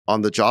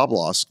On the job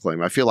loss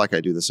claim, I feel like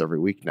I do this every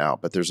week now,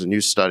 but there's a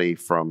new study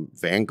from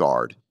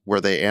Vanguard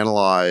where they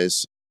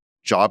analyze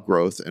job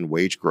growth and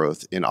wage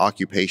growth in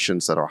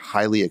occupations that are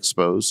highly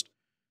exposed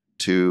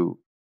to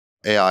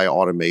AI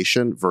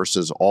automation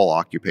versus all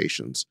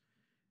occupations.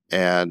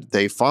 And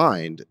they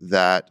find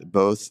that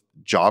both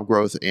job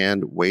growth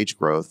and wage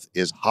growth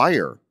is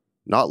higher,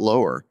 not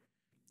lower,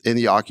 in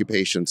the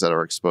occupations that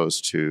are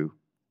exposed to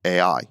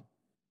AI.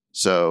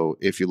 So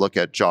if you look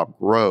at job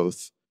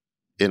growth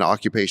in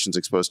occupations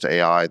exposed to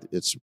AI,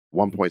 it's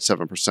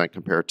 1.7%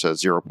 compared to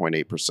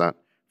 0.8%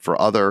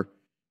 for other.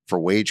 For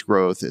wage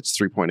growth, it's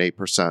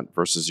 3.8%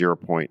 versus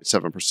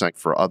 0.7%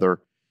 for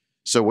other.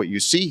 So what you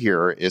see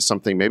here is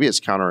something, maybe it's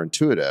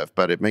counterintuitive,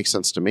 but it makes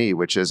sense to me,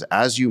 which is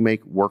as you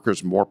make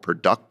workers more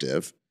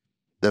productive,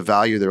 the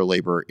value of their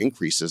labor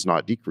increases,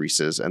 not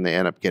decreases, and they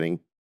end up getting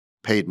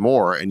paid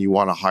more, and you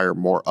want to hire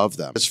more of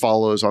them. This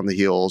follows on the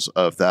heels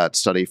of that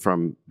study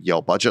from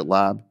Yale Budget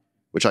Lab,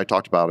 which I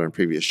talked about in a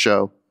previous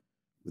show,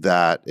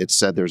 that it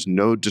said there's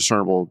no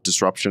discernible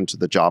disruption to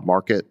the job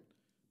market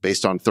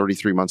based on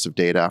 33 months of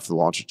data after the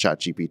launch of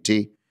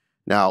ChatGPT.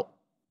 Now,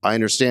 I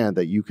understand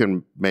that you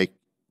can make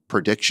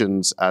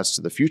predictions as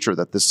to the future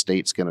that this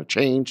state's going to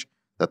change,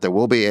 that there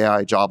will be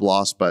AI job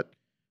loss. But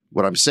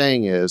what I'm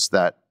saying is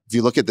that if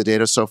you look at the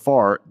data so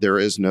far, there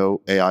is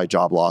no AI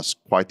job loss.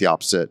 Quite the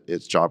opposite.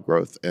 It's job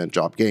growth and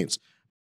job gains.